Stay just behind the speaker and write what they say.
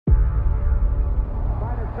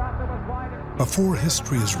Before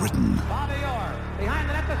history is written,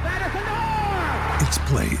 it's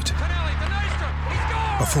played.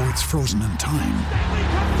 Before it's frozen in time,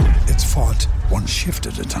 it's fought one shift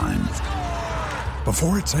at a time.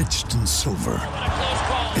 Before it's etched in silver,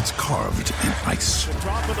 it's carved in ice.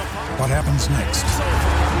 What happens next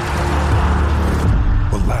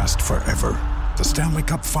will last forever. The Stanley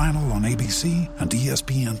Cup Final on ABC and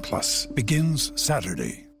ESPN Plus begins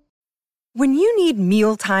Saturday. When you need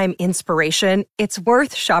mealtime inspiration, it's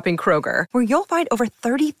worth shopping Kroger, where you'll find over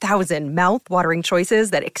 30,000 mouth-watering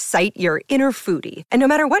choices that excite your inner foodie. And no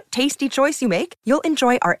matter what tasty choice you make, you'll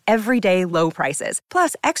enjoy our everyday low prices,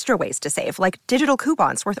 plus extra ways to save, like digital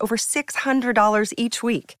coupons worth over $600 each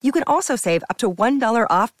week. You can also save up to $1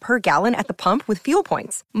 off per gallon at the pump with fuel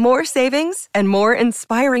points. More savings and more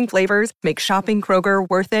inspiring flavors make shopping Kroger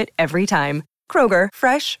worth it every time. Kroger,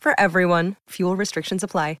 fresh for everyone. Fuel restrictions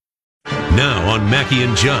apply. Now on Mackie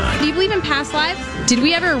and John. Do you believe in past lives? Did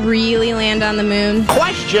we ever really land on the moon?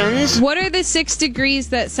 Questions. What are the 6 degrees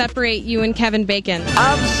that separate you and Kevin Bacon?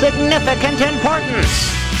 Of significant importance.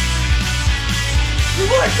 You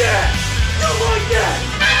like that?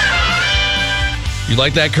 You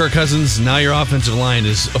like that, Kirk Cousins? Now your offensive line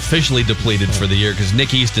is officially depleted for the year because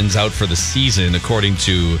Nick Easton's out for the season, according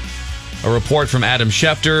to a report from Adam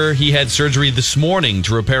Schefter. He had surgery this morning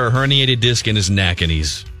to repair a herniated disc in his neck, and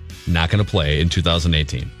he's not going to play in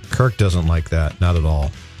 2018. Kirk doesn't like that. Not at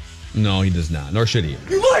all. No, he does not. Nor should he.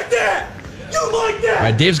 You like that? You like that? All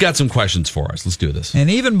right, Dave's got some questions for us. Let's do this. And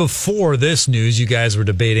even before this news, you guys were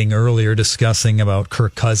debating earlier, discussing about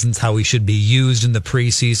Kirk Cousins, how he should be used in the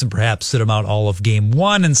preseason, perhaps sit him out all of game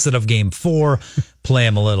 1 instead of game 4, play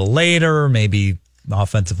him a little later, maybe the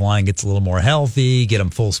offensive line gets a little more healthy, get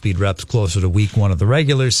him full speed reps closer to week 1 of the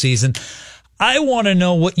regular season. I want to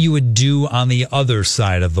know what you would do on the other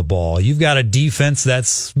side of the ball. You've got a defense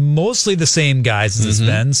that's mostly the same guys as it's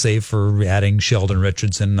been, save for adding Sheldon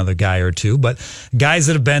Richardson, another guy or two, but guys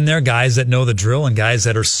that have been there, guys that know the drill, and guys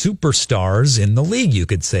that are superstars in the league. You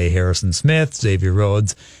could say Harrison Smith, Xavier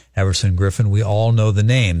Rhodes, Everson Griffin. We all know the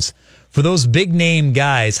names. For those big name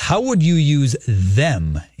guys, how would you use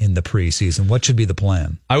them in the preseason? What should be the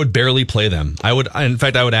plan? I would barely play them. I would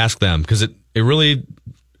ask them because it really...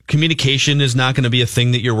 Communication is not going to be a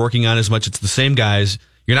thing that you're working on as much. It's the same guys.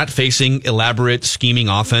 You're not facing elaborate scheming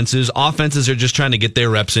offenses. Offenses are just trying to get their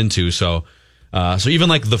reps into. So even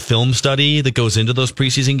like the film study that goes into those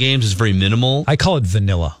preseason games is very minimal. I call it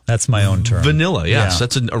vanilla. That's my own term. Vanilla, yes. Yeah.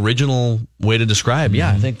 That's an original way to describe.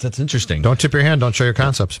 Yeah, I think that's interesting. Don't tip your hand. Don't show your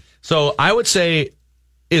concepts. So I would say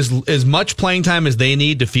as much playing time as they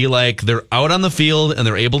need to feel like they're out on the field and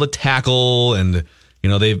they're able to tackle and... You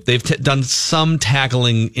know, they've done some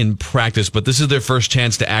tackling in practice, but this is their first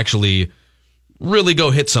chance to actually really go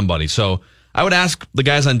hit somebody. So I would ask the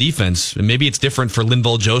guys on defense, and maybe it's different for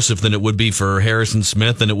Linval Joseph than it would be for Harrison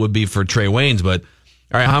Smith than it would be for Trey Waynes. But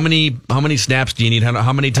all right, how many snaps do you need?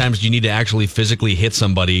 How many times do you need to actually physically hit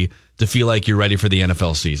somebody to feel like you're ready for the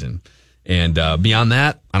NFL season? And beyond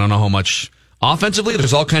that, I don't know how much. Offensively,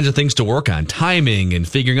 there's all kinds of things to work on. Timing and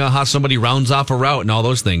figuring out how somebody rounds off a route and all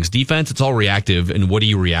those things. Defense, it's all reactive. And what are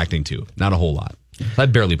you reacting to? Not a whole lot.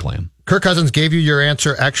 I'd barely play him. Kirk Cousins gave you your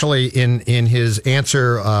answer actually in his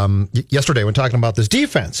answer yesterday when talking about this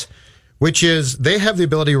defense, which is they have the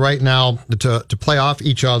ability right now to play off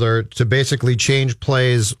each other, to basically change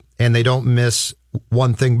plays, and they don't miss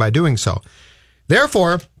one thing by doing so.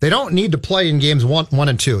 Therefore, they don't need to play in games 1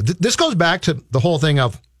 and 2. This goes back to the whole thing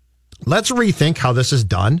of, let's rethink how this is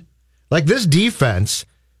done. Like, this defense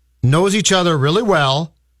knows each other really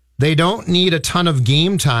well. They don't need a ton of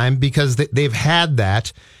game time because they've had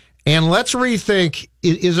that. And let's rethink,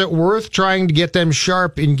 is it worth trying to get them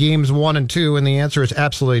sharp in games 1 and 2? And the answer is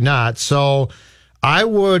absolutely not. So I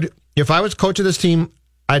would, if I was coach of this team,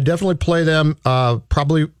 I'd definitely play them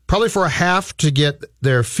probably for a half to get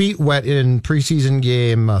their feet wet in preseason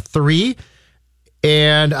game 3.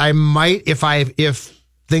 And I might, if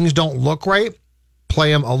things don't look right, play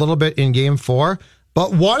them a little bit in game 4.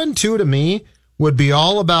 But 1 and 2 to me would be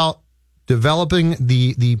all about developing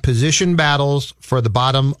the position battles for the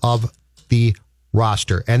bottom of the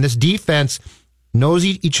roster. And this defense knows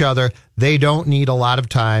each other. They don't need a lot of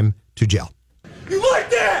time to gel. You like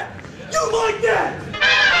that? You like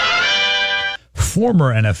that?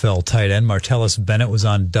 Former NFL tight end Martellus Bennett was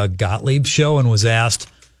on Doug Gottlieb's show and was asked,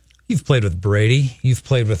 you've played with Brady, you've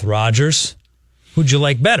played with Rodgers. Who'd you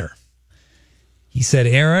like better? He said,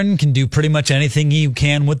 Aaron can do pretty much anything he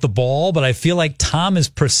can with the ball, but I feel like Tom is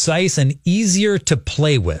precise and easier to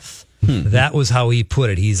play with. That was how he put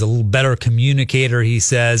it. He's a little better communicator, he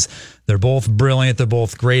says. They're both brilliant. They're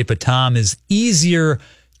both great, but Tom is easier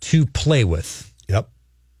to play with. Yep.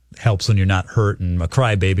 Helps when you're not hurt and a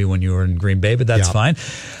crybaby when you were in Green Bay, but that's fine.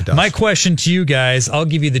 My question to you guys, I'll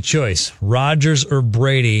give you the choice. Rodgers or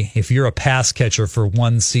Brady, if you're a pass catcher for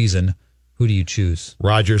one season, who do you choose?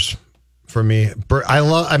 Rodgers for me.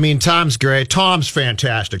 Tom's great. Tom's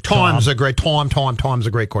fantastic. Tom's a great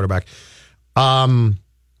quarterback.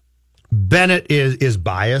 Bennett is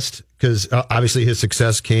biased because obviously his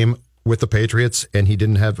success came with the Patriots and he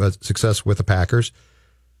didn't have success with the Packers.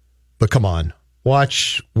 But come on,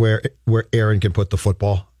 watch where Aaron can put the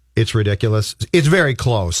football. It's ridiculous. It's very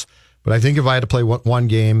close. But I think if I had to play one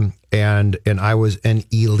game and I was an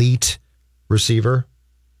elite receiver,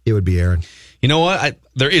 it would be Aaron. You know what?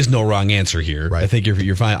 There is no wrong answer here. Right. I think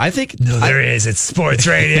you're fine. I think there is. It's sports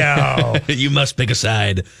radio. You must pick a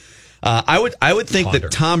side. I would think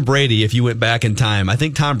that Tom Brady, if you went back in time, I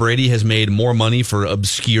think Tom Brady has made more money for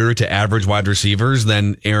obscure to average wide receivers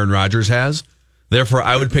than Aaron Rodgers has. Therefore,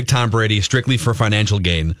 I would pick Tom Brady strictly for financial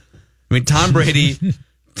gain. I mean, Tom Brady.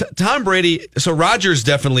 So Rodgers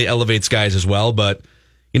definitely elevates guys as well, but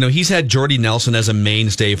he's had Jordy Nelson as a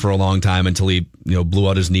mainstay for a long time until he blew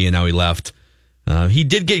out his knee and now he left. He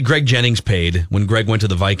did get Greg Jennings paid when Greg went to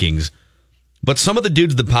the Vikings. But some of the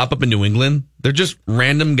dudes that pop up in New England, they're just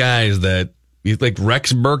random guys that, like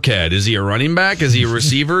Rex Burkhead. Is he a running back? Is he a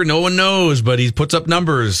receiver? No one knows, but he puts up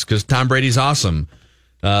numbers because Tom Brady's awesome.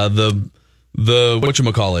 The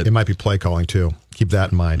whatchamacallit. It might be play calling too. Keep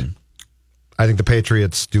that in mind. I think the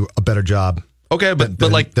Patriots do a better job. Okay, but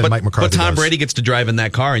Mike McCarthy but Tom Brady gets to drive in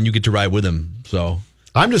that car and you get to ride with him. So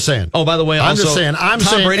I'm just saying. Oh, by the way, I'm saying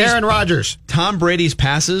Aaron Rodgers. Tom Brady's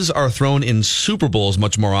passes are thrown in Super Bowls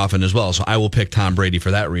much more often as well, so I will pick Tom Brady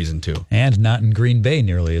for that reason too. And not in Green Bay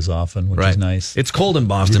nearly as often, which is nice. It's cold in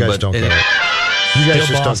Boston, you guys don't get it. You guys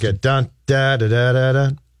just don't get done. Da da da da da.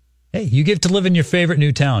 Hey, you get to live in your favorite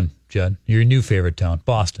new town, Judd. Your new favorite town,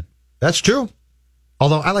 Boston. That's true.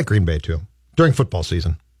 Although I like Green Bay too during football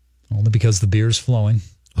season. Only because the beer's flowing.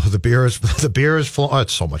 Oh, the beer is flowing. Oh,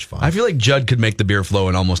 it's so much fun. I feel like Judd could make the beer flow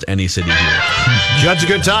in almost any city here. Judd's a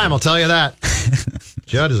good time, I'll tell you that.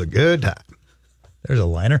 Judd is a good time. There's a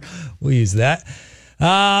liner. We'll use that.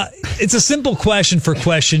 It's a simple question for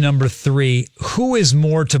question number 3. Who is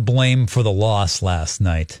more to blame for the loss last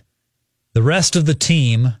night? The rest of the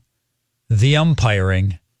team, the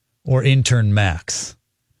umpiring, or intern Max?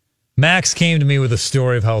 Max came to me with a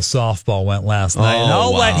story of how softball went last night, and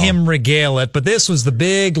I'll let him regale it, but this was the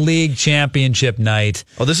big league championship night.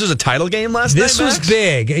 Oh, this was a title game last night, This was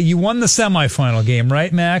big. You won the semifinal game,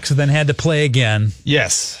 right, Max? Then had to play again.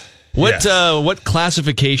 Yes. What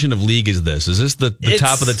classification of league is this? Is this the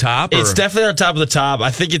top of the top? Or? It's definitely on top of the top.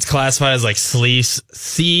 I think it's classified as like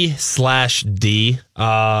C/D.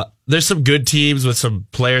 There's some good teams with some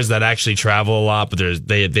players that actually travel a lot, but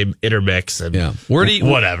they intermix and Where do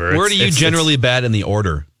you generally bat in the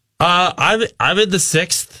order? I'm in the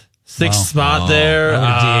sixth spot there. I would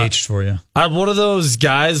have DH'd for you. I'm one of those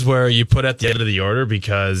guys where you put at the end of the order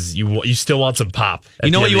because you still want some pop.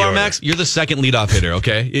 You know what you are, Max? You're the second leadoff hitter,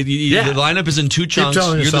 okay? The lineup is in 2 chunks.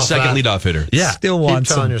 You're the second leadoff hitter. Yeah. Still want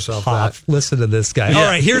some pop. Listen to this guy. All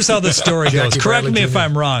right, here's how the story goes. Correct me if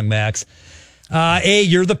I'm wrong, Max.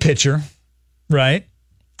 You're the pitcher, right?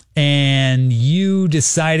 And you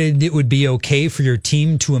decided it would be okay for your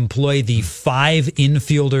team to employ the 5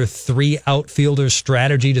 infielder, 3 outfielder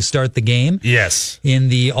strategy to start the game. Yes. In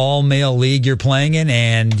the all-male league you're playing in,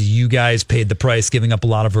 and you guys paid the price, giving up a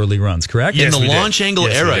lot of early runs, correct? Yes, in the launch angle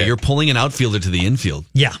era, you're pulling an outfielder to the infield.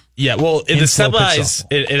 Yeah. Yeah, well, in the semis,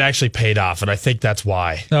 it actually paid off, and I think that's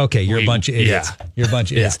why. Okay, you're a bunch of idiots. Yeah. You're a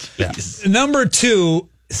bunch of idiots. Yeah. Number 2,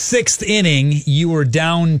 6th inning, you were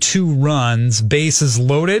down 2 runs, bases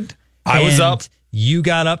loaded. I was up. You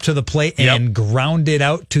got up to the plate and grounded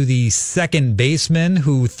out to the second baseman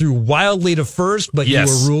who threw wildly to first, but you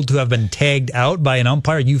were ruled to have been tagged out by an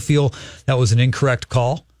umpire. You feel that was an incorrect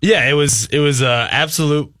call? Yeah, it was an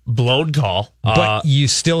absolute blown call. But you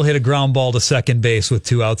still hit a ground ball to second base with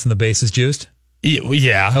 2 outs and the bases juiced?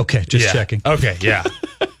 Yeah. Okay, just checking. Okay, yeah.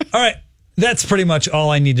 All right. That's pretty much all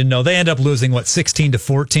I need to know. They end up losing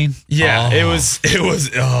 16-14. Yeah, it was.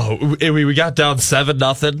 We got down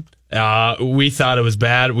 7-0. We thought it was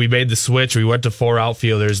bad. We made the switch. We went to 4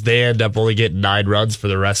 outfielders. They end up only getting 9 runs for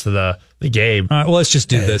the rest of the game. All right, well, let's just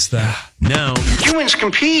do this then. Now, Humans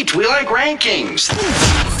compete. We like rankings.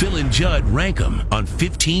 Phil and Judd rank them on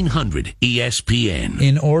 1500 ESPN.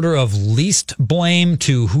 In order of least blame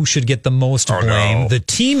to who should get the most blame, the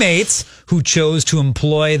teammates who chose to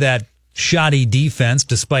employ that shoddy defense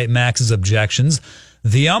despite Max's objections,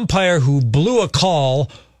 the umpire who blew a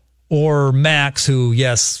call, or Max, who,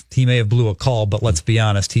 yes, he may have blew a call, but let's be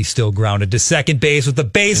honest, he's still grounded to second base with the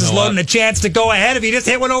bases loaded and a chance to go ahead if he just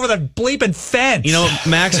hit one over the bleeping fence. You know,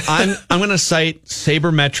 Max, I'm going to cite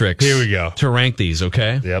Sabermetrics. Here we go. To rank these,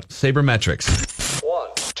 okay? Yep. Sabermetrics. 1,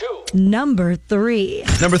 2. Number 3.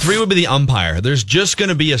 Number 3 would be the umpire. There's just going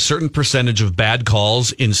to be a certain percentage of bad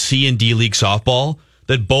calls in C and D League softball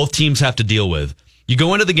that both teams have to deal with. You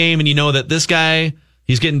go into the game and you know that this guy,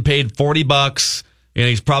 he's getting paid $40. And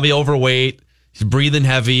he's probably overweight. He's breathing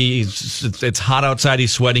heavy. It's hot outside.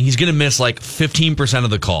 He's sweating. He's going to miss like 15% of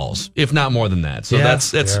the calls, if not more than that. So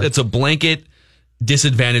it's a blanket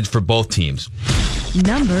disadvantage for both teams.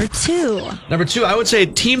 Number 2. Number 2, I would say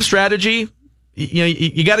team strategy.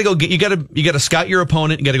 You got to go. You got to scout your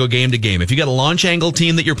opponent. You got to go game to game. If you got a launch angle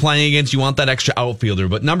team that you're playing against, you want that extra outfielder.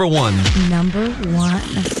 But number 1.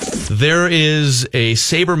 There is a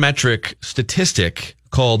sabermetric statistic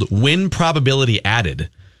called win probability added.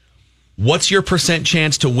 What's your percent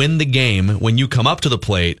chance to win the game when you come up to the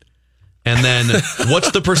plate? And then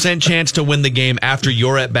what's the percent chance to win the game after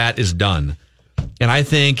your at bat is done? And I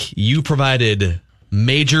think you provided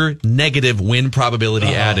major negative win probability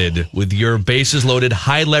added with your bases loaded,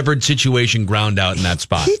 high leverage situation ground out in that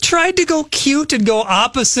spot. He tried to go cute and go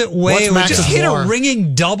opposite way. What's Max's just hit WAR? A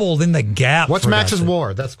ringing double in the gap. What's Max's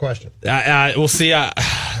WAR? That's the question. We'll see.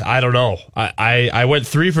 I don't know. I went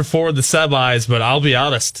 3 for 4 in the semis, but I'll be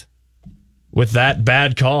honest. With that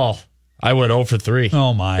bad call, I went 0 for 3.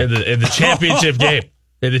 Oh my! In the championship game.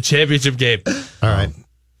 In the championship game. All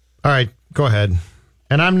right. Go ahead.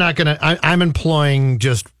 And I'm not gonna. I'm employing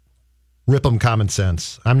just rip 'em common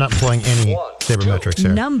sense. I'm not employing any sabermetrics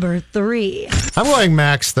here. Number 3. I'm going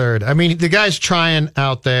Max third. I mean, the guy's trying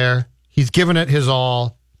out there. He's giving it his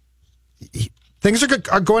all. Things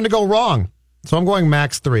are going to go wrong. So I'm going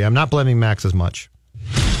Max 3. I'm not blaming Max as much.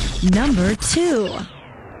 Number 2.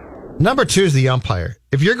 Number 2 is the umpire.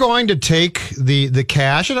 If you're going to take the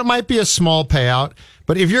cash, and it might be a small payout,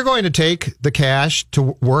 but if you're going to take the cash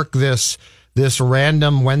to work this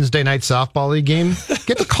random Wednesday night softball league game,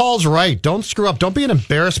 get the calls right. Don't screw up. Don't be an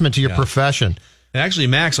embarrassment to your profession. And actually,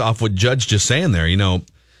 Max, off what Judge just saying there,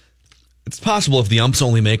 it's possible if the ump's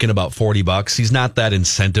only making about $40, he's not that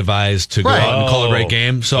incentivized to go out and call a great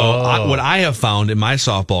game. So what I have found in my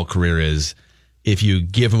softball career is if you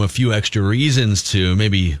give him a few extra reasons to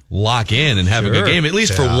maybe lock in and have a good game, at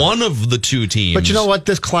least for one of the two teams. But you know what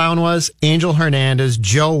this clown was? Angel Hernandez,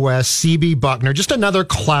 Joe West, C.B. Buckner, just another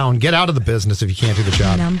clown. Get out of the business if you can't do the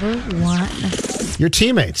job. Number 1. Your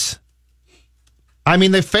teammates. I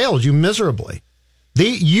mean, they failed you miserably.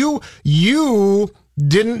 You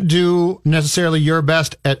didn't do necessarily your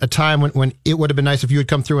best at a time when it would have been nice if you had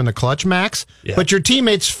come through in the clutch, Max. Yeah. But your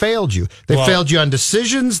teammates failed you. They failed you on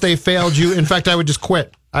decisions. They failed you. In fact, I would just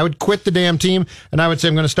quit. I would quit the damn team, and I would say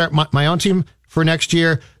I'm going to start my own team for next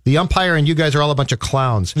year. The umpire and you guys are all a bunch of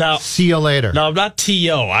clowns. Now, see you later. No, I'm not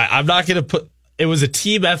T.O. I'm not going to put... It was a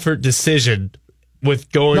team effort decision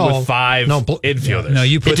with going with 5 infielders. No,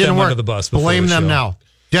 you put them under the bus. Blame them now.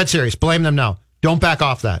 Dead serious. Blame them now. Don't back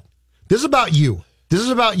off that. This is about you. This is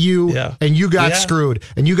about you, and you got screwed.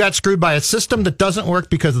 And you got screwed by a system that doesn't work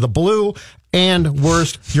because of the blue and,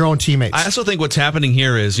 worst, your own teammates. I also think what's happening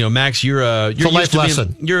here is, Max, you're a life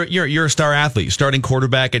lesson. You're a star athlete, starting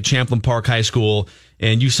quarterback at Champlain Park High School,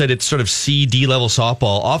 and you said it's sort of C-D level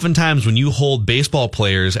softball. Oftentimes when you hold baseball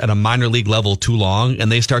players at a minor league level too long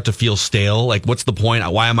and they start to feel stale, like what's the point?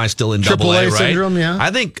 Why am I still in Double A, right? syndrome, yeah. I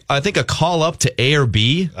think a call up to A or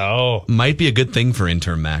B might be a good thing for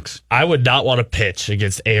intern Max. I would not want to pitch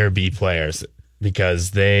against A or B players because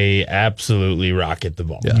they absolutely rocket the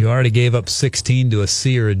ball. Yeah. You already gave up 16 to a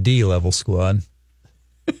C or a D level squad.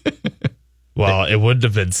 Well, it wouldn't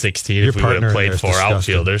have been 16 if we would have played 4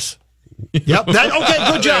 outfielders. Yep.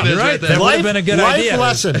 Okay, good job. You're right. That would have been a good idea.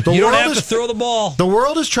 Lesson. You don't have to throw the ball. The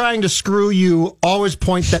world is trying to screw you. Always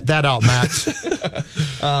point that out, Max.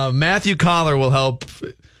 Matthew Collar will help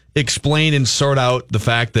explain and sort out the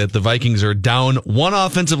fact that the Vikings are down one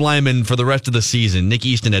offensive lineman for the rest of the season. Nick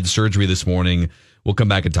Easton had surgery this morning. We'll come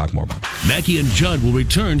back and talk more about it. Mackey and Judd will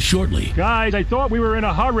return shortly. Guys, I thought we were in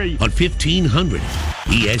a hurry. On 1500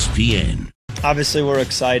 ESPN. Obviously, we're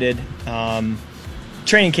excited.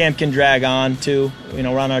 Training camp can drag on, too.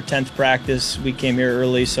 We're on our 10th practice. We came here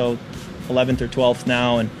early, so 11th or 12th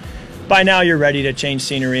now. And by now, you're ready to change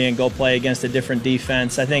scenery and go play against a different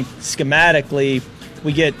defense. I think schematically,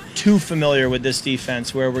 we get too familiar with this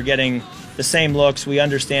defense where we're getting the same looks. We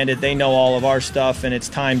understand it. They know all of our stuff, and it's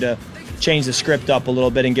time to change the script up a little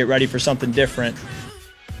bit and get ready for something different.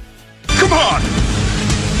 Come on!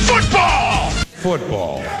 Football!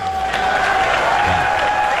 Football.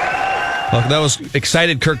 Well, that was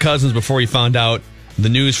excited Kirk Cousins before he found out the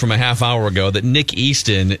news from a half hour ago that Nick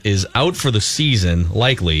Easton is out for the season,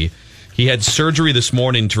 likely. He had surgery this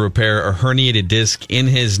morning to repair a herniated disc in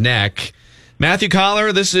his neck. Matthew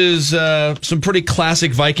Collar, this is some pretty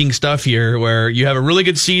classic Viking stuff here, where you have a really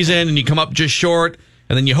good season and you come up just short,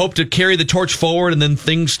 and then you hope to carry the torch forward, and then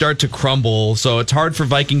things start to crumble. So it's hard for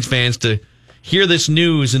Vikings fans to hear this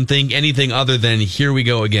news and think anything other than, here we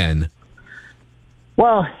go again.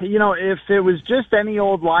 Well, if it was just any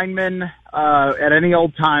old lineman at any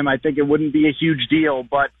old time, I think it wouldn't be a huge deal.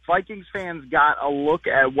 But Vikings fans got a look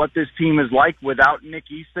at what this team is like without Nick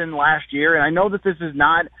Easton last year. And I know that this is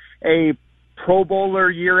not a Pro Bowler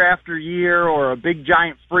year after year or a big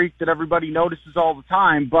giant freak that everybody notices all the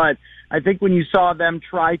time, but I think when you saw them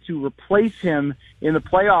try to replace him in the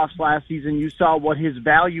playoffs last season, you saw what his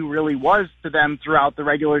value really was to them throughout the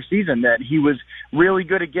regular season, that he was really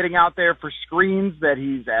good at getting out there for screens, that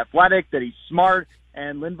he's athletic, that he's smart.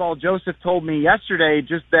 And Linval Joseph told me yesterday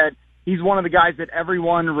just that he's one of the guys that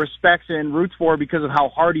everyone respects and roots for because of how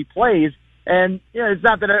hard he plays. And it's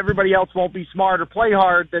not that everybody else won't be smart or play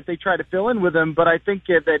hard that they try to fill in with him, but I think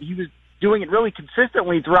that he was doing it really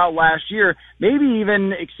consistently throughout last year, maybe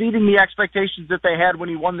even exceeding the expectations that they had when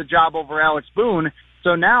he won the job over Alex Boone.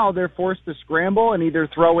 So now they're forced to scramble and either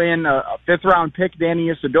throw in a fifth-round pick, Danny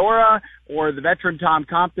Isidora, or the veteran Tom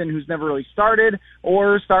Compton, who's never really started,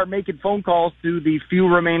 or start making phone calls to the few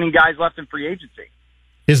remaining guys left in free agency.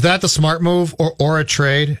 Is that the smart move or a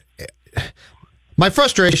trade? My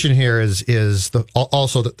frustration here is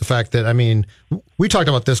also the fact that, I mean, we talked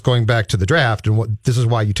about this going back to the draft, and this is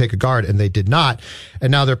why you take a guard, and they did not.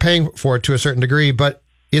 And now they're paying for it to a certain degree. But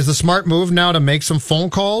is the smart move now to make some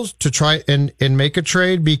phone calls to try and make a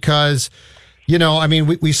trade? Because, I mean,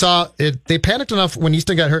 we saw it. They panicked enough when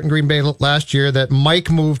Easton got hurt in Green Bay last year that Mike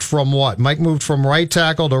moved from what? Mike moved from right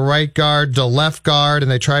tackle to right guard to left guard, and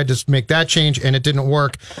they tried to make that change, and it didn't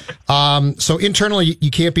work. So internally,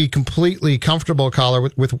 you can't be completely comfortable, Collar,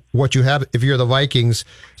 with what you have if you're the Vikings.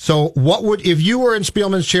 So if you were in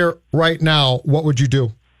Spielman's chair right now, what would you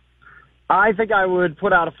do? I think I would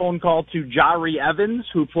put out a phone call to Jari Evans,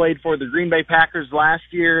 who played for the Green Bay Packers last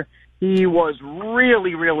year. He was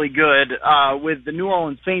really, really good with the New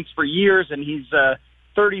Orleans Saints for years, and he's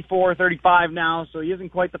 34, 35 now, so he isn't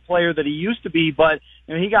quite the player that he used to be, but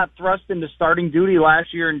he got thrust into starting duty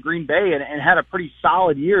last year in Green Bay and had a pretty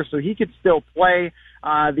solid year, so he could still play.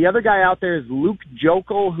 The other guy out there is Luke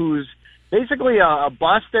Jokel, who's basically a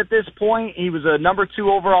bust at this point. He was a number 2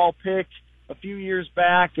 overall pick a few years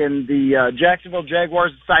back, and the Jacksonville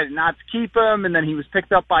Jaguars decided not to keep him, and then he was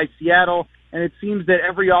picked up by Seattle. And it seems that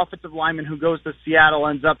every offensive lineman who goes to Seattle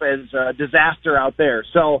ends up as a disaster out there.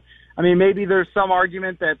 So, I mean, maybe there's some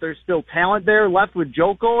argument that there's still talent there left with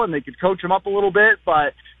Jokel, and they could coach him up a little bit.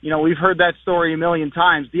 But, we've heard that story a million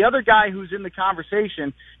times. The other guy who's in the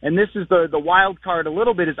conversation, and this is the wild card a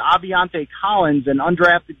little bit, is Aviante Collins, an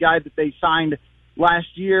undrafted guy that they signed last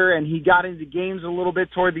year, and he got into games a little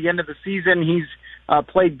bit toward the end of the season. He's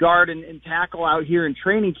played guard and tackle out here in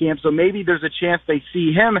training camp, so maybe there's a chance they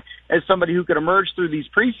see him as somebody who could emerge through these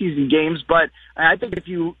preseason games. But I think if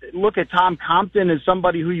you look at Tom Compton as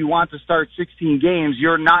somebody who you want to start 16 games,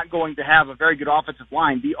 you're not going to have a very good offensive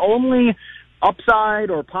line. The only upside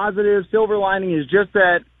or positive silver lining is just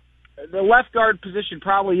that the left guard position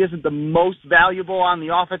probably isn't the most valuable on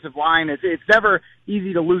the offensive line. It's never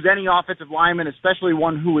easy to lose any offensive lineman, especially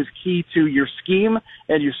one who is key to your scheme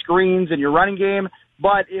and your screens and your running game.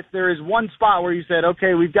 But if there is one spot where you said,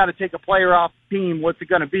 okay, we've got to take a player off the team, what's it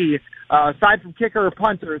going to be? Aside from kicker or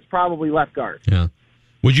punter, it's probably left guard. Yeah.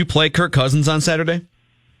 Would you play Kirk Cousins on Saturday?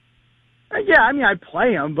 Yeah, I mean, I'd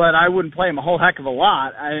play him, but I wouldn't play him a whole heck of a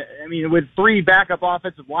lot. I mean, with 3 backup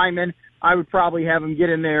offensive linemen, I would probably have him get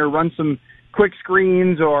in there, run some quick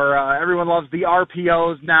screens, or everyone loves the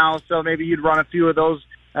RPOs now, so maybe you'd run a few of those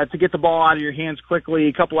to get the ball out of your hands quickly,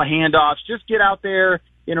 a couple of handoffs. Just get out there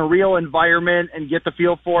in a real environment and get the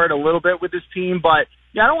feel for it a little bit with this team. But,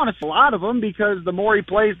 yeah, I don't want to see a lot of him because the more he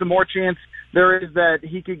plays, the more chance there is that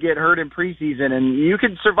he could get hurt in preseason. And you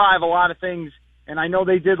can survive a lot of things, and I know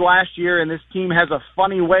they did last year, and this team has a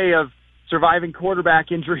funny way of surviving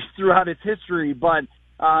quarterback injuries throughout its history. But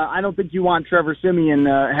I don't think you want Trevor Siemian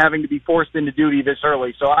having to be forced into duty this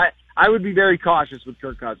early. So I would be very cautious with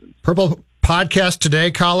Kirk Cousins. Purple Podcast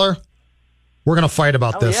today, Collar. We're going to fight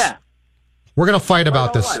about this. Yeah. We're going to fight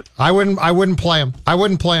about this. What? I wouldn't play him. I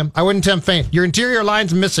wouldn't tempt fate. Your interior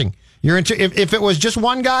line's missing. If it was just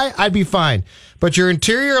one guy, I'd be fine. But your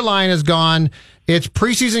interior line is gone. It's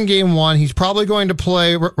preseason game 1. He's probably going to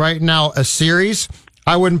play right now a series.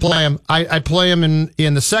 I wouldn't play him. I'd play him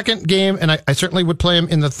in the second game, and I certainly would play him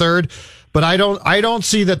in the third. but I don't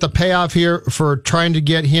see that the payoff here for trying to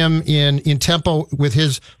get him in tempo with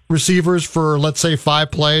his receivers for, let's say,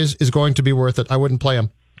 5 plays is going to be worth it. I wouldn't play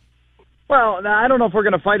him. Well, I don't know if we're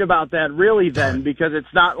going to fight about that really then, because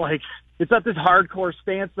it's not this hardcore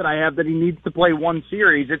stance that I have that he needs to play one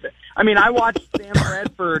series. I watched Sam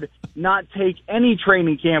Bradford not take any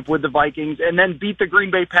training camp with the Vikings and then beat the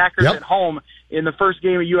Green Bay Packers at home in the first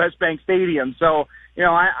game at US Bank Stadium. So,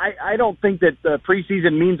 I don't think that the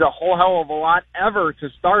preseason means a whole hell of a lot ever to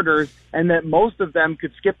starters, and that most of them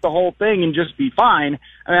could skip the whole thing and just be fine.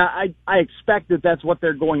 I expect that that's what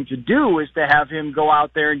they're going to do, is to have him go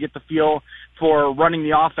out there and get the feel for running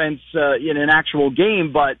the offense in an actual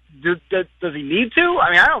game. But does he need to?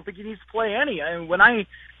 I don't think he needs to play any. When I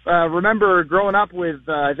remember growing up with,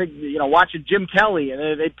 watching Jim Kelly,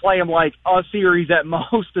 and they'd play him like a series at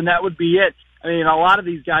most, and that would be it. A lot of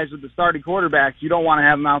these guys with the starting quarterbacks, you don't want to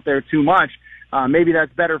have them out there too much. Maybe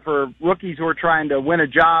that's better for rookies who are trying to win a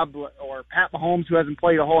job, or Pat Mahomes, who hasn't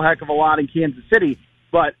played a whole heck of a lot in Kansas City.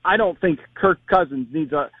 But I don't think Kirk Cousins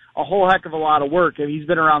needs a whole heck of a lot of work, and he's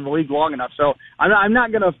been around the league long enough. So I'm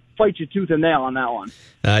not going to fight you tooth and nail on that one.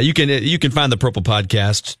 You can find the Purple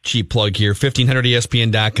Podcast, cheap plug here,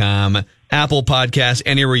 1500ESPN.com, Apple Podcasts,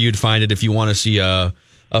 anywhere you'd find it if you want to see a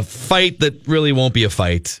fight that really won't be a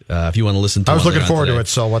fight. If you want to listen to, I was looking forward to it.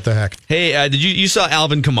 So what the heck? Hey, did you saw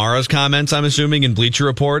Alvin Kamara's comments? I'm assuming in Bleacher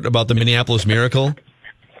Report about the Minneapolis Miracle.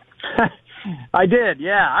 I did,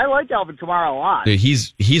 yeah. I like Alvin Kamara a lot. Dude,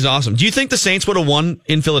 he's awesome. Do you think the Saints would have won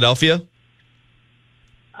in Philadelphia?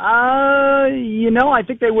 I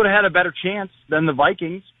think they would have had a better chance than the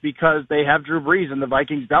Vikings, because they have Drew Brees and the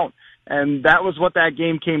Vikings don't. And that was what that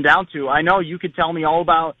game came down to. I know you could tell me all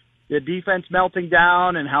about the defense melting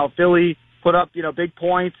down and how Philly put up, big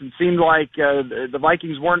points and seemed like the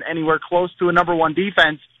Vikings weren't anywhere close to a number one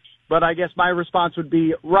defense. But I guess my response would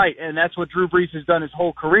be right, and that's what Drew Brees has done his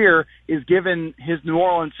whole career, is given his New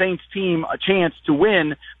Orleans Saints team a chance to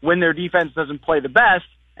win when their defense doesn't play the best,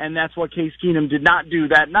 and that's what Case Keenum did not do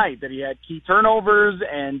that night, that he had key turnovers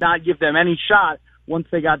and not give them any shot once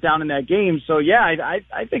they got down in that game. So, yeah,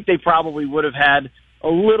 I think they probably would have had a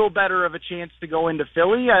little better of a chance to go into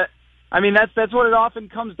Philly. That's what it often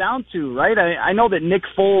comes down to, right? I know that Nick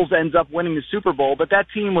Foles ends up winning the Super Bowl, but that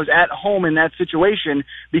team was at home in that situation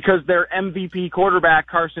because their MVP quarterback,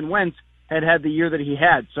 Carson Wentz, had the year that he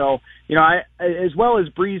had. So, as well as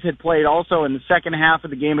Brees had played also in the second half of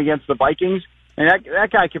the game against the Vikings, and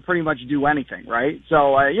that guy could pretty much do anything, right?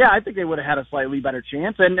 So, I think they would have had a slightly better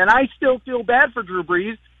chance. And I still feel bad for Drew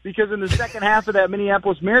Brees, because in the second half of that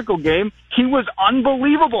Minneapolis Miracle game, he was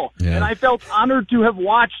unbelievable. Yeah. And I felt honored to have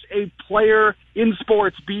watched a player in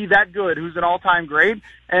sports be that good, who's an all-time great.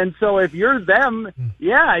 And so if you're them,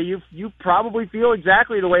 you probably feel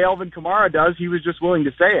exactly the way Alvin Kamara does. He was just willing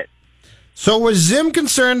to say it. So was Zim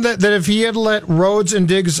concerned that if he had let Rhodes and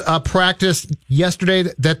Diggs practice yesterday,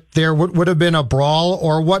 that there would have been a brawl,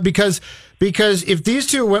 or what? Because if these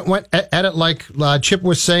two went at it like Chip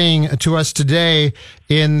was saying to us today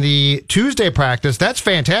in the Tuesday practice, that's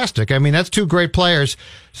fantastic. That's two great players.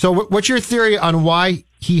 So what's your theory on why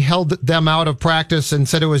he held them out of practice and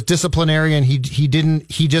said it was disciplinary, and he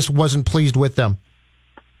just wasn't pleased with them?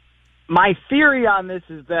 My theory on this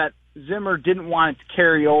is that Zimmer didn't want it to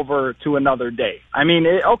carry over to another day.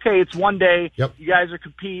 It's one day. Yep. You guys are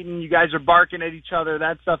competing. You guys are barking at each other.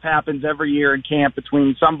 That stuff happens every year in camp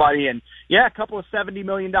between somebody and, a couple of $70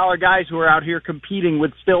 million guys who are out here competing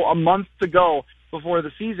with still a month to go before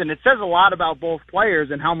the season. It says a lot about both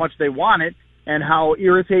players and how much they want it, and how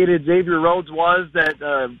irritated Xavier Rhodes was that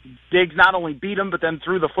Diggs not only beat him, but then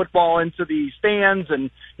threw the football into the stands.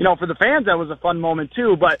 And, for the fans, that was a fun moment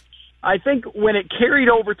too. But I think when it carried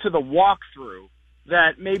over to the walkthrough,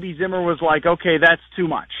 that maybe Zimmer was like, okay, that's too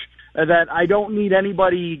much. That I don't need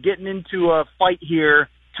anybody getting into a fight here.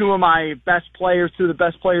 Two of the best players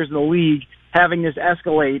in the league, having this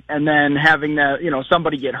escalate and then having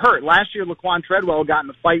somebody get hurt. Last year, Laquan Treadwell got in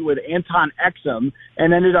a fight with Anton Exum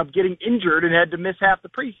and ended up getting injured and had to miss half the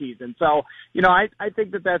preseason. So, I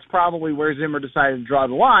think that that's probably where Zimmer decided to draw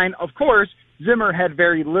the line. Of course, Zimmer had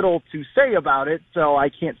very little to say about it, so I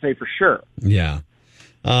can't say for sure. Yeah.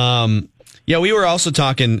 We were also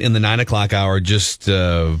talking in the 9 o'clock hour just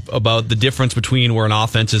about the difference between where an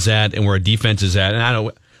offense is at and where a defense is at. And I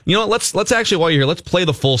don't, let's actually, while you're here, let's play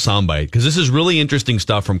the full soundbite, because this is really interesting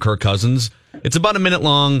stuff from Kirk Cousins. It's about a minute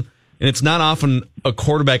long, and it's not often a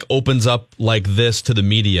quarterback opens up like this to the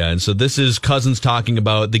media. And so this is Cousins talking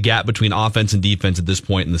about the gap between offense and defense at this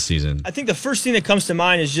point in the season. I think the first thing that comes to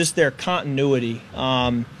mind is just their continuity.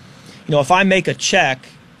 If I make a check,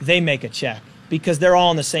 they make a check. because they're all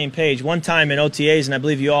on the same page. One time in OTAs, and I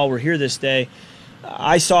believe you all were here this day,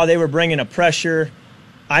 I saw they were bringing a pressure.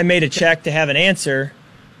 I made a check to have an answer.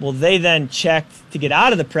 Well, they then checked to get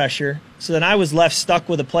out of the pressure. So then I was left stuck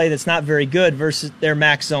with a play that's not very good versus their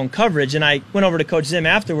max zone coverage. And I went over to Coach Zim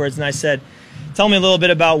afterwards and I said, tell me a little bit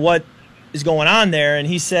about what is going on there. And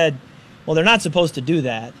he said, well, they're not supposed to do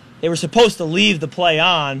that. They were supposed to leave the play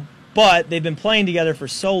on, but they've been playing together for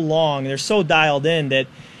so long. They're so dialed in that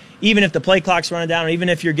even if the play clock's running down, or even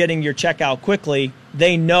if you're getting your check out quickly,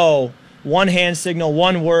 they know one hand signal,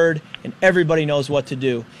 one word, and everybody knows what to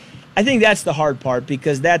do. I think that's the hard part,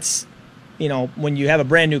 because that's, when you have a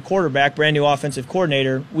brand new quarterback, brand new offensive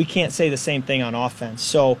coordinator, we can't say the same thing on offense.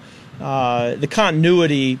 So the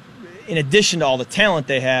continuity, in addition to all the talent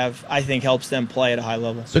they have, I think helps them play at a high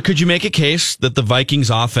level. So could you make a case that the Vikings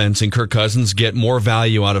offense and Kirk Cousins get more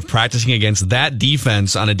value out of practicing against that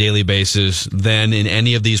defense on a daily basis than in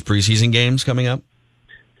any of these preseason games coming up?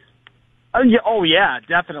 Oh, yeah,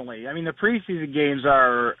 definitely. I mean, the preseason games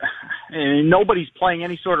are, nobody's playing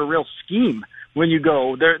any sort of real scheme when you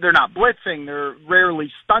go. They're not blitzing. They're rarely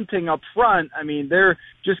stunting up front. I mean, they're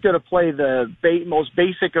just going to play the most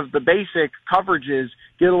basic of the basic coverages,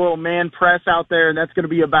 get a little man press out there, and that's going to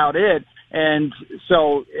be about it. And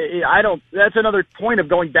so that's another point of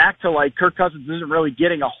going back to, like, Kirk Cousins isn't really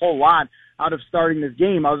getting a whole lot out of starting this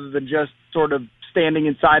game other than just sort of standing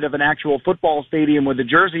inside of an actual football stadium with a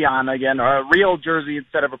jersey on again, or a real jersey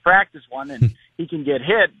instead of a practice one, and he can get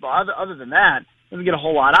hit. But other than that, doesn't get a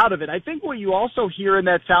whole lot out of it. I think what you also hear in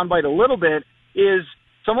that soundbite a little bit is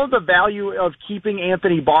some of the value of keeping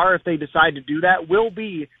Anthony Barr, if they decide to do that, will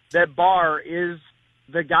be that Barr is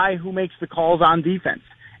the guy who makes the calls on defense.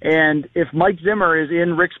 And if Mike Zimmer is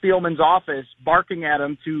in Rick Spielman's office barking at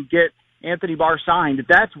him to get Anthony Barr signed,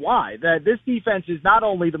 that's why. That this defense is not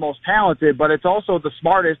only the most talented, but it's also the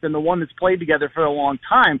smartest and the one that's played together for a long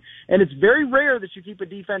time. And it's very rare that you keep a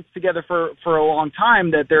defense together for a long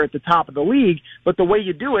time, that they're at the top of the league. But the way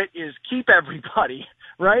you do it is keep everybody,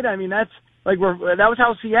 right? I mean, that's like that was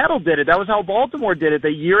how Seattle did it. That was how Baltimore did it.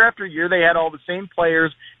 That year after year, they had all the same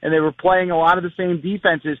players and they were playing a lot of the same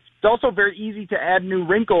defenses. It's also very easy to add new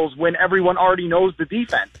wrinkles when everyone already knows the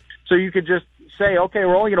defense. So you could just say, okay,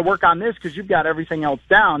 we're only going to work on this because you've got everything else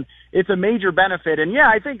down. It's a major benefit. And yeah,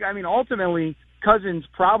 I mean, ultimately, Cousins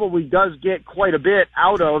probably does get quite a bit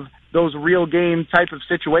out of those real game type of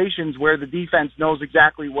situations where the defense knows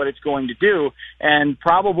exactly what it's going to do, and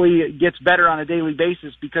probably gets better on a daily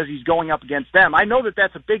basis because he's going up against them. I know that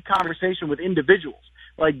that's a big conversation with individuals.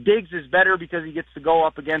 Like Diggs is better because he gets to go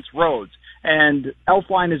up against Rhodes, and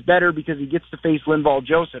Elflein is better because he gets to face Linval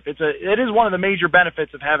Joseph. It is one of the major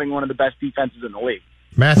benefits of having one of the best defenses in the league.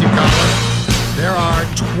 Matthew Coller, there are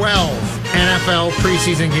 12 NFL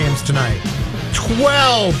preseason games tonight.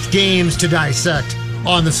 12 games to dissect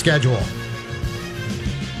on the schedule.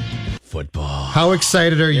 Football. How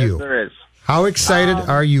excited are you? Yes, there is. How excited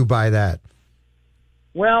are you by that?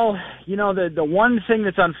 Well, the one thing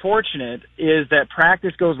that's unfortunate is that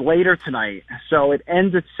practice goes later tonight. So it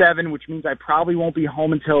ends at 7, which means I probably won't be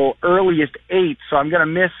home until earliest 8. So I'm going to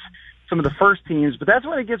miss some of the first teams. But that's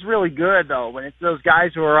when it gets really good, though, when it's those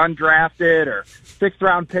guys who are undrafted or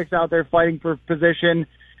 6th-round picks out there fighting for position.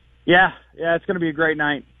 Yeah, it's going to be a great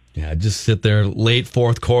night. Yeah, just sit there late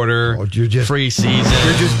fourth quarter, preseason.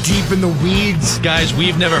 You're just deep in the weeds. Guys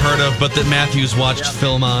we've never heard of, but that Matthew's watched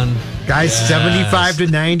film on. Guys, 75 to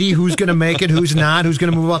 90, who's going to make it, who's not, who's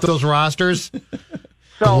going to move up those rosters?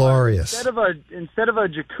 So glorious. Instead of a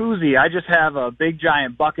jacuzzi, I just have a big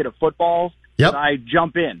giant bucket of footballs that I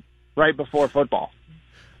jump in right before football.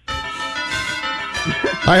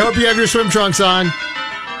 I hope you have your swim trunks on,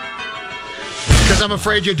 because I'm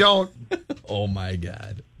afraid you don't. Oh, my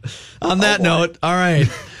God. On that note, all right,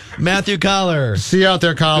 Matthew Coller. See you out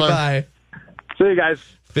there, Coller. Goodbye. See you guys.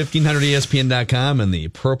 1500ESPN.com and the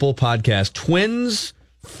Purple Podcast. Twins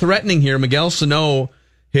threatening here. Miguel Sano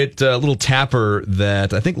hit a little tapper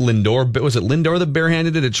that I think Lindor that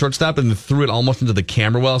barehanded it at shortstop and threw it almost into the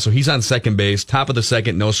camera well. So he's on second base, top of the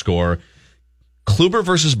second, no score. Kluber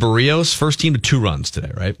versus Barrios, first team to 2 runs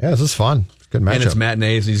today, right? Yeah, this is fun. Good matchup. And it's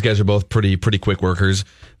matinees. These guys are both pretty quick workers.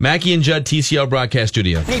 Mackie and Judd, TCL Broadcast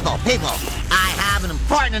Studio. People, I have an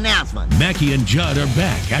important announcement. Mackie and Judd are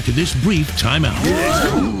back after this brief timeout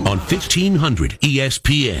on 1500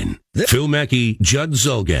 ESPN. Phil Mackey, Judd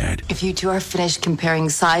Zulgad. If you two are finished comparing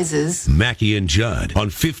sizes. Mackie and Judd on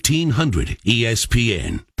 1500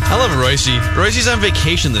 ESPN. I love Royce. Royce's on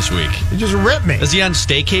vacation this week. He just ripped me. Is he on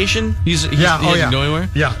staycation? He didn't go anywhere?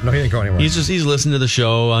 Yeah, no, he didn't go anywhere. He's listening to the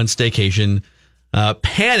show on staycation.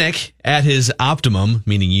 Panic at his optimum,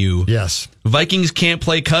 meaning you. Yes. Vikings can't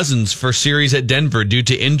play Cousins for series at Denver due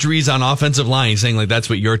to injuries on offensive line. Saying like that's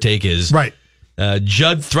what your take is. Right.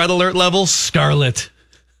 Judd threat alert level, scarlet.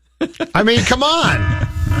 I mean, come on.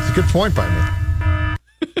 That's a good point by me.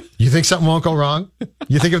 You think something won't go wrong?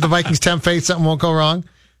 You think if the Vikings tempt fate, something won't go wrong?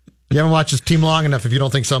 You haven't watched this team long enough if you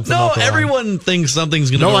don't think something won't go wrong. No, everyone thinks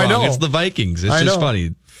something's going to go wrong. I know. It's the Vikings. It's just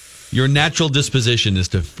funny. Your natural disposition is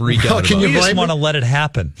to freak out. You just want to let it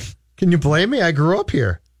happen. Can you blame me? I grew up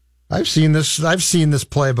here. I've seen this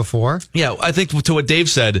play before. Yeah, I think to what Dave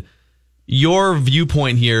said, your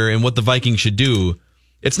viewpoint here and what the Vikings should do,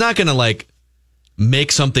 it's not going to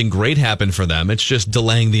make something great happen for them. It's just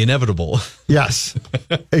delaying the inevitable. Yes,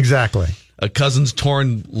 exactly. A Cousins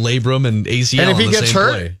torn labrum and ACL. And if he on the gets same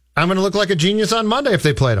hurt, play. I'm going to look like a genius on Monday if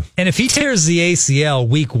they played him. And if he tears the ACL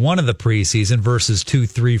week 1 of the preseason versus 2,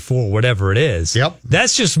 3, 4, whatever it is,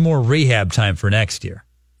 that's just more rehab time for next year.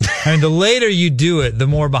 I mean, the later you do it, the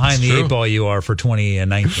more behind the 8 ball you are for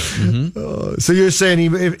 2019. Mm-hmm. So you're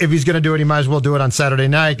saying if he's going to do it, he might as well do it on Saturday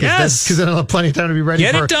night because then he'll have plenty of time to be ready.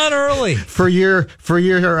 Get it done early for year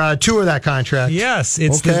 2 of that contract. Yes,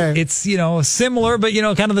 it's similar, but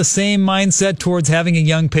kind of the same mindset towards having a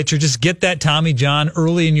young pitcher. Just get that Tommy John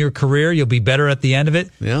early in your career. You'll be better at the end of it.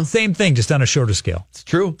 Yeah, same thing, just on a shorter scale. It's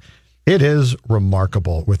true. It is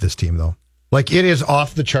remarkable with this team, though. Like it is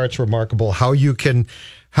off the charts remarkable how you can.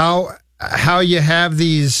 How you have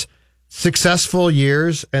these successful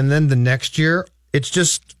years and then the next year, it's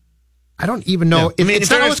just, I don't even know. Yeah. I mean, it's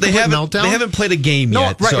not always they haven't played a game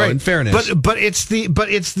yet. Right, so right. In fairness, but it's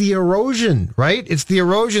the erosion, right? It's the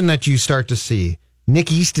erosion that you start to see.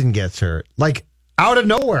 Nick Easton gets hurt, like out of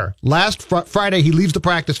nowhere. Last Friday, he leaves the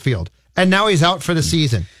practice field, and now he's out for the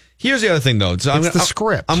season. Here's the other thing, though. So it's the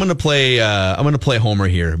script. I'm going to play Homer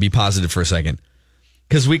here. Be positive for a second.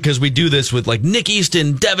 Because we do this with Nick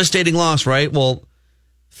Easton, devastating loss, right? Well,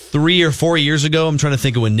 3 or 4 years ago, I'm trying to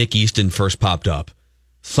think of when Nick Easton first popped up.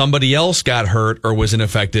 Somebody else got hurt or was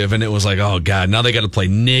ineffective, and it was like, oh, God, now they got to play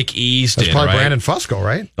Nick Easton. That's probably right? Brandon Fusco,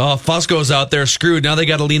 right? Oh, Fusco's out there screwed. Now they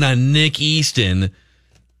got to lean on Nick Easton.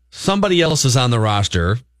 Somebody else is on the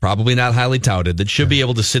roster, probably not highly touted, that should be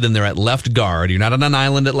able to sit in there at left guard. You're not on an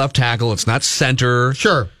island at left tackle. It's not center.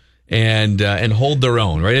 Sure. And hold their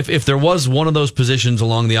own, right? If there was one of those positions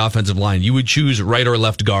along the offensive line, you would choose right or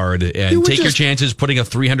left guard and take your chances putting a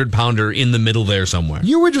 300-pounder in the middle there somewhere.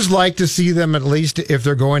 You would just like to see them, at least if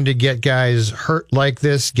they're going to get guys hurt like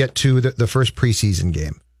this, get to the first preseason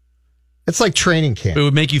game. It's like training camp. It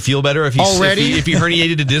would make you feel better if he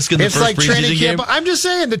herniated a disc in the first preseason game. I'm just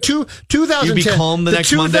saying the 2010. You'd be calm the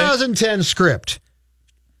next Monday. 2010 script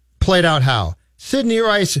played out how Sidney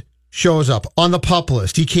Rice shows up on the PUP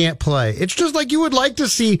list. He can't play. It's just like you would like to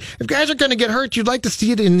see. If guys are going to get hurt, you'd like to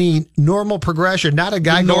see it in the normal progression, not a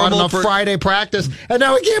guy go out on a Friday practice and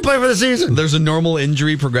now he can't play for the season. There's a normal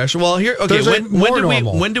injury progression. Well, here, okay.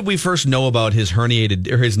 When did we first know about his herniated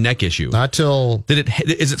or his neck issue? Not till.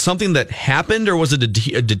 Is it something that happened or was it a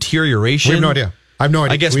deterioration? We have no idea. I have no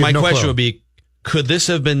idea. I guess my question would be, could this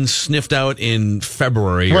have been sniffed out in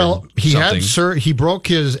February? Well, he broke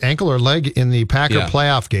his ankle or leg in the Packer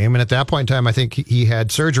playoff game, and at that point in time, I think he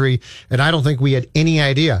had surgery, and I don't think we had any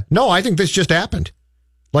idea. No, I think this just happened.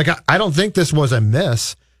 I don't think this was a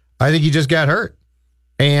miss. I think he just got hurt,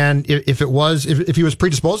 and if he was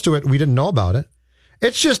predisposed to it, we didn't know about it.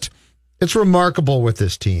 It's remarkable with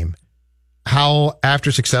this team how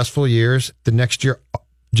after successful years, the next year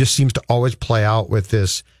just seems to always play out with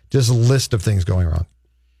this. Just a list of things going wrong.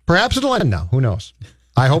 Perhaps it'll end now. Who knows?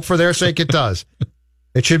 I hope for their sake it does.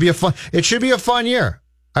 It should be a fun year.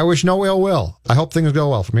 I wish no ill will. I hope things go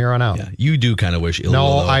well from here on out. Yeah, you do kind of wish ill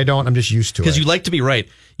will. No, I don't. I'm just used to it. Because you like to be right.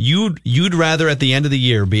 You'd rather at the end of the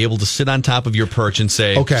year be able to sit on top of your perch and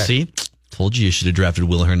say, okay, see, told you should have drafted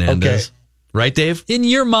Will Hernandez. Okay. Right, Dave? In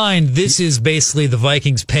your mind, this is basically the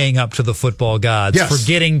Vikings paying up to the football gods for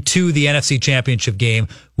getting to the NFC Championship game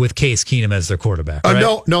with Case Keenum as their quarterback,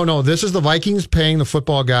 right? No. This is the Vikings paying the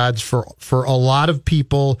football gods for a lot of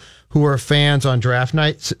people who are fans on draft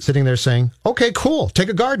night sitting there saying, okay, cool, take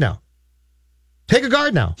a guard now. Take a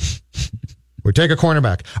guard now. Or take a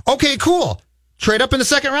cornerback. Okay, cool. Trade up in the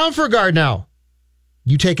second round for a guard now.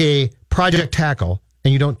 You take a project tackle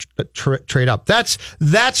and you don't trade up.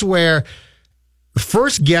 That's where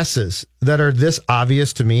first guesses that are this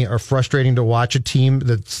obvious to me are frustrating to watch a team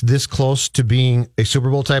that's this close to being a Super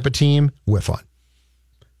Bowl type of team whiff on.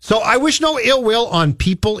 So I wish no ill will on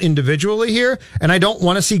people individually here, and I don't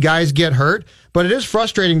want to see guys get hurt, but it is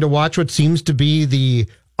frustrating to watch what seems to be the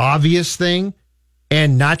obvious thing,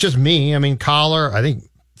 and not just me. I mean, Collar, I think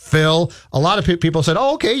Phil. A lot of people said,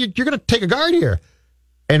 "Oh, okay, you're going to take a guard here."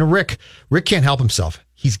 And Rick can't help himself.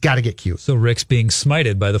 He's got to get cute. So Rick's being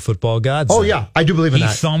smited by the football gods. Oh, yeah. I do believe in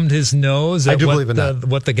that. He thumbed his nose at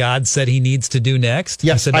what the god said he needs to do next.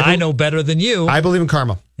 Yes, he said, I know better than you. I believe in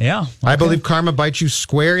karma. Yeah. Okay. I believe karma bites you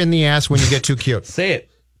square in the ass when you get too cute. Say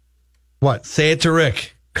it. What? Say it to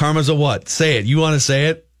Rick. Karma's a what? Say it. You want to say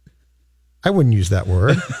it? I wouldn't use that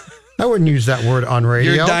word. I wouldn't use that word on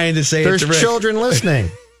radio. You're dying to say it to Rick. There's children listening.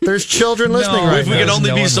 The's children listening right now. If we could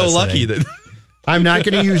only be so lucky that... I'm not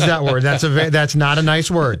going to use that word. That's not a nice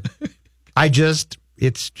word.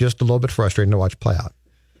 It's just a little bit frustrating to watch play out.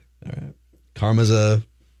 All right. Karma's a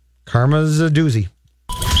doozy.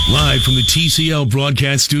 Live from the TCL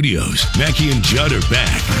broadcast studios, Mackie and Judd are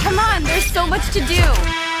back Come on, there's so much to do.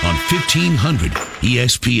 on 1500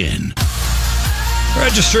 ESPN.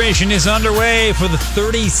 Registration is underway for the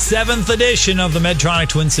 37th edition of the Medtronic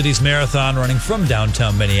Twin Cities Marathon, running from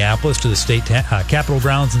downtown Minneapolis to the state capitol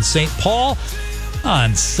grounds in St. Paul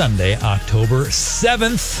on Sunday, October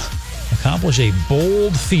 7th. Accomplish a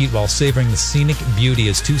bold feat while savoring the scenic beauty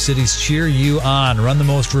as two cities cheer you on. Run the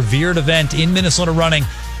most revered event in Minnesota running,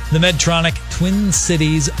 the Medtronic Twin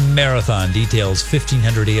Cities Marathon. Details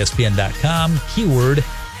 1500ESPN.com, keyword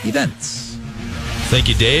events. Thank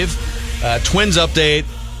you, Dave. Twins update.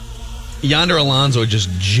 Yonder Alonso just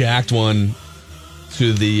jacked one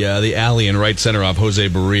to the alley in right center off Jose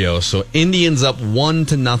Barrios. So Indians up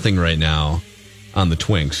 1-0 right now on the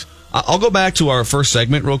Twinks. I'll go back to our first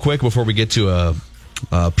segment real quick before we get to a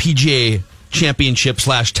PGA Championship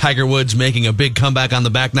 / Tiger Woods making a big comeback on the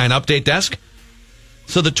back nine update desk.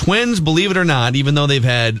 So the Twins, believe it or not, even though they've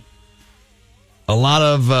had a lot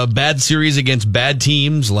of bad series against bad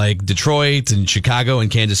teams like Detroit and Chicago and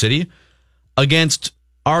Kansas City, against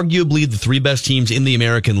arguably the three best teams in the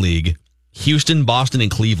American League, Houston, Boston,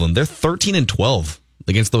 and Cleveland, they're 13-12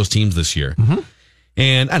 against those teams this year. Mm-hmm.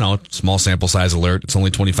 And I know, small sample size alert. It's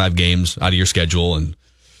only 25 games out of your schedule. And,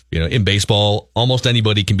 in baseball, almost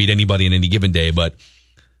anybody can beat anybody in any given day. But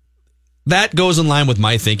that goes in line with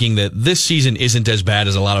my thinking that this season isn't as bad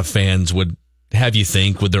as a lot of fans would have you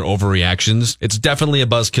think with their overreactions. It's definitely a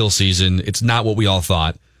buzzkill season. It's not what we all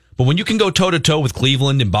thought. But when you can go toe-to-toe with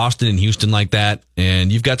Cleveland and Boston and Houston like that,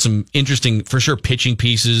 and you've got some interesting, for sure, pitching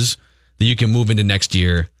pieces that you can move into next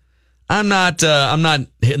year, I'm not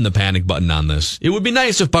hitting the panic button on this. It would be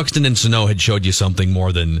nice if Buxton and Sano had showed you something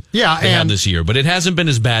more than they have this year, but it hasn't been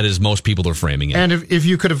as bad as most people are framing it. And if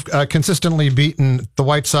you could have consistently beaten the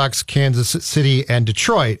White Sox, Kansas City, and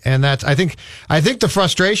Detroit, and that's I think the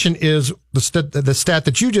frustration is the stat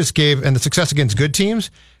that you just gave and the success against good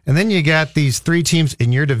teams, and then you got these three teams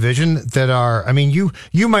in your division that are,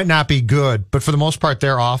 you might not be good, but for the most part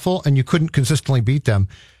they're awful, and you couldn't consistently beat them.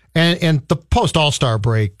 And the post All-Star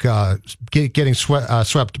break, getting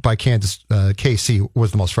swept by Kansas KC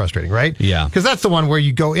was the most frustrating, right? Yeah, because that's the one where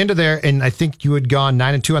you go into there, and I think you had gone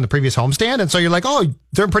 9-2 on the previous homestand, and so you're like, oh,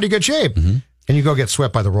 they're in pretty good shape, and you go get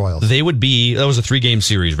swept by the Royals. That was a 3-game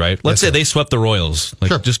series, right? Let's say they swept the Royals.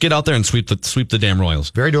 Sure. Just get out there and sweep the damn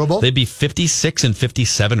Royals. Very doable. They'd be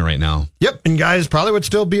 56-57 right now. Yep, and guys probably would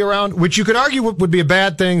still be around, which you could argue would be a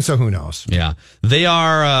bad thing. So who knows? Yeah, they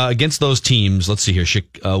are against those teams. Let's see here.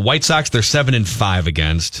 White Sox, they're 7-5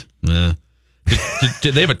 against. They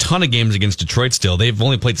have a ton of games against Detroit still. They've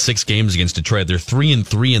only played 6 games against Detroit. They're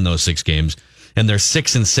 3-3 in those 6 games, and they're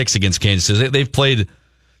 6-6 against Kansas City. They've played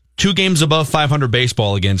 2 games above 500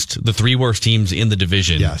 baseball against the 3 worst teams in the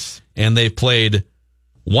division. Yes. And they've played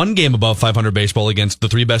 1 game above 500 baseball against the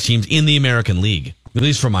 3 best teams in the American League. At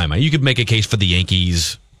least for my mind. You could make a case for the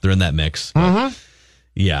Yankees. They're in that mix. Mm-hmm.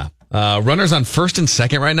 Yeah. Runners on first and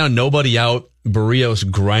second right now. Nobody out. Barrios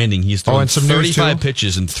grinding. He's thrown 35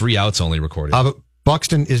 pitches and 3 outs only recorded. But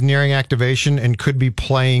Buxton is nearing activation and could be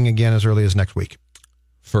playing again as early as next week.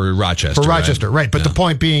 For Rochester. Right. But the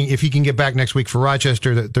point being, if he can get back next week for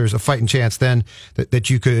Rochester, that there's a fighting chance then that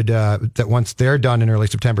you could, that once they're done in early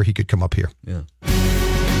September, he could come up here. Yeah.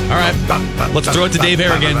 All right. Let's throw it to Dave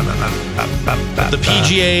Harrigan at the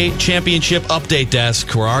PGA Championship update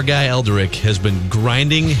desk, where our guy Eldrick has been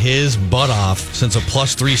grinding his butt off since a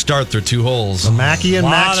 +3 start through 2 holes. The Mackie and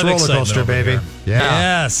Max roller coaster, baby.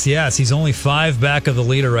 Yeah. Yes. He's only 5 back of the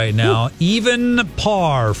leader right now. Even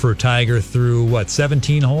par for Tiger through,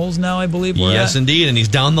 17 holes now, I believe? Yes, indeed. And he's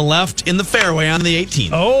down the left in the fairway on the 18th.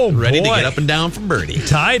 Oh, ready boy. to get up and down for birdie.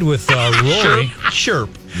 Tied with Rory. Chirp.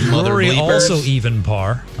 Rory also even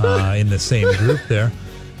par in the same group there.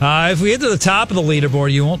 If we get to the top of the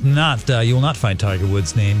leaderboard, you will not find Tiger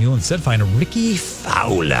Woods' name. You'll instead find Ricky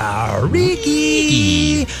Fowler.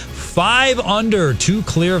 Ricky! 5 under, 2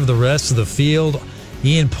 clear of the rest of the field.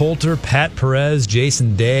 Ian Poulter, Pat Perez,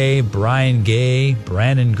 Jason Day, Brian Gay,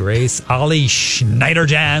 Brandon Grace, Ali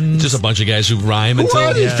Schneiderjan. Just a bunch of guys who rhyme. Who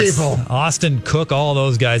are these people? Austin Cook, all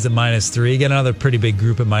those guys at -3. Get another pretty big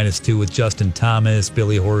group at -2 with Justin Thomas,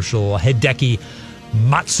 Billy Horschel, Hideki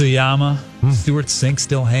Matsuyama, Stuart Sink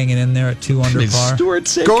still hanging in there at 2 under par. Stuart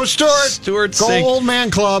Sink. Go Stuart. Stuart Go Sink. Old Man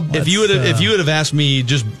Club. If you would have asked me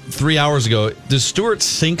just 3 hours ago, does Stuart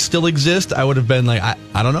Sink still exist? I would have been like,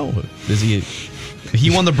 I don't know. Is he? He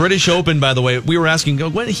won the British Open, by the way. We were asking,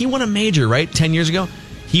 when he won a major, right? 10 years ago?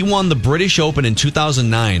 He won the British Open in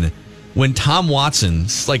 2009 when Tom Watson,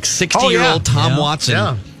 like 60-year-old Tom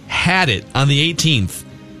Watson, had it on the 18th.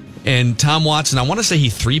 And Tom Watson, I want to say he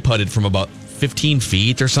 3-putted from about 15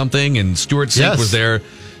 feet or something, and Stuart Sink was there.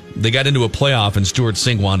 They got into a playoff, and Stuart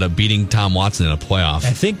Sink wound up beating Tom Watson in a playoff.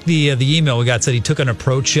 I think the email we got said he took an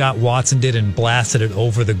approach shot, Watson did, and blasted it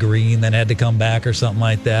over the green, then had to come back or something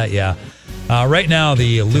like that. Yeah. Right now,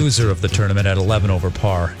 the loser of the tournament at 11 over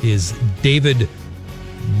par is David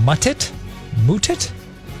Muttit?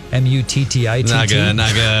 M-U-T-T-I-T-T. Not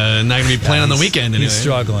gonna be playing on the weekend anyway. He's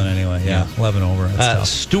struggling anyway. Yeah, 11 over. That's tough.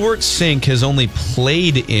 Stuart Sink has only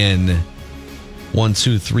played in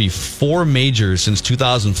 4 majors since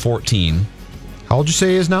 2014. How old you say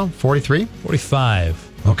he is now? 43? 45.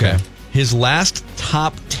 Okay. His last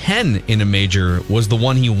top 10 in a major was the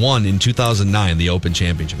one he won in 2009, the Open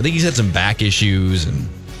Championship. I think he's had some back issues and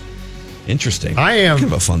interesting. Kind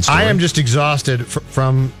of a fun story. I am just exhausted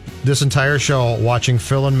from this entire show watching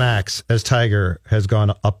Phil and Max as Tiger has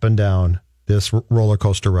gone up and down this roller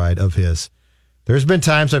coaster ride of his. There's been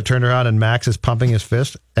times I've turned around and Max is pumping his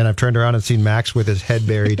fist, and I've turned around and seen Max with his head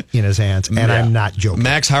buried in his hands, and I'm not joking.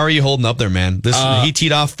 Max, how are you holding up there, man? He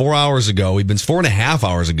teed off 4 hours ago. We've been 4.5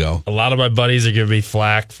 hours ago. A lot of my buddies are giving me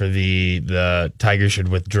flack for the Tiger should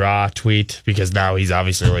withdraw tweet because now he's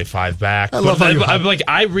obviously only 5 back. I'm like,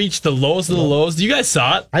 I reached the lowest of the lows. You guys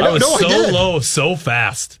saw it? I was so low, so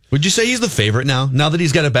fast. Would you say he's the favorite now that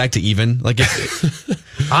he's got it back to even? Like,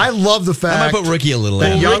 I love the fact I might put Ricky a little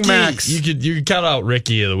in. Young Max, you could count out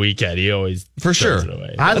Ricky of the weekend. He always for sure.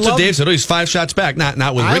 That's what Dave said. Oh, he's 5 shots back. Not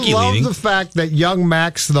with Ricky leading. I love the fact that young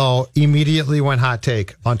Max though immediately went hot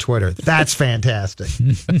take on Twitter. That's fantastic.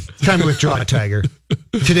 Time to withdraw, Tiger.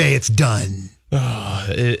 Today it's done.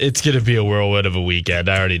 It's going to be a whirlwind of a weekend.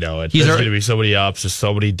 I already know it. There's going to be so many ups, there's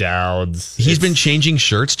so many downs. He's been changing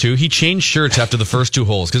shirts, too. He changed shirts after the first 2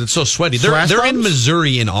 holes because it's so sweaty. They're in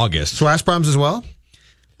Missouri in August. Swash problems as well?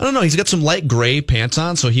 I don't know. He's got some light gray pants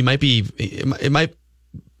on, so he might be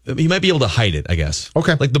able to hide it, I guess.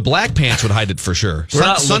 Okay. Like the black pants would hide it for sure.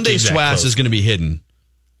 Sunday Swass is going to be hidden.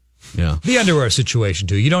 Yeah. The underwear situation,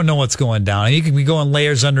 too. You don't know what's going down. You can be going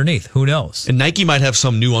layers underneath. Who knows? And Nike might have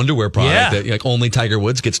some new underwear product that like only Tiger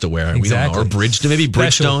Woods gets to wear. Exactly. We don't know. Or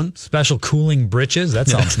Bridgestone. Special cooling britches. That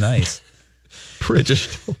sounds nice.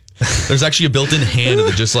 Bridgestone. There's actually a built-in hand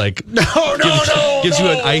that just like gives you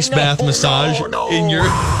an ice bath massage in your.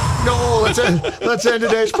 No, let's end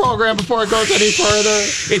today's program before it goes any further.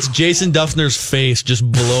 It's Jason Duffner's face just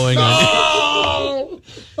blowing on.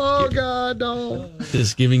 Oh God, no!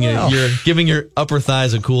 Just giving your upper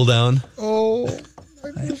thighs a cool down. Oh,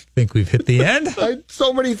 I think we've hit the end.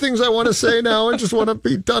 So many things I want to say now. I just want to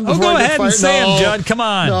be done before go I ahead and say them, Judd. Come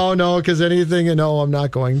on. No, because anything I'm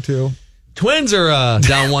not going to. Twins are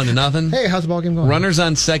down 1-0. Hey, how's the ball game going? Runners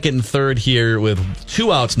on second and third here with 2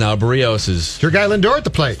 outs now. Barrios is your guy Lindor at the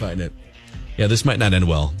plate. Fighting it. Yeah, this might not end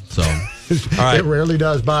well. So, all right. It rarely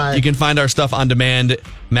does. Bye. You can find our stuff on demand.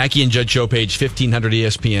 Mackey and Judd Show page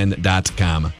 1500ESPN.com.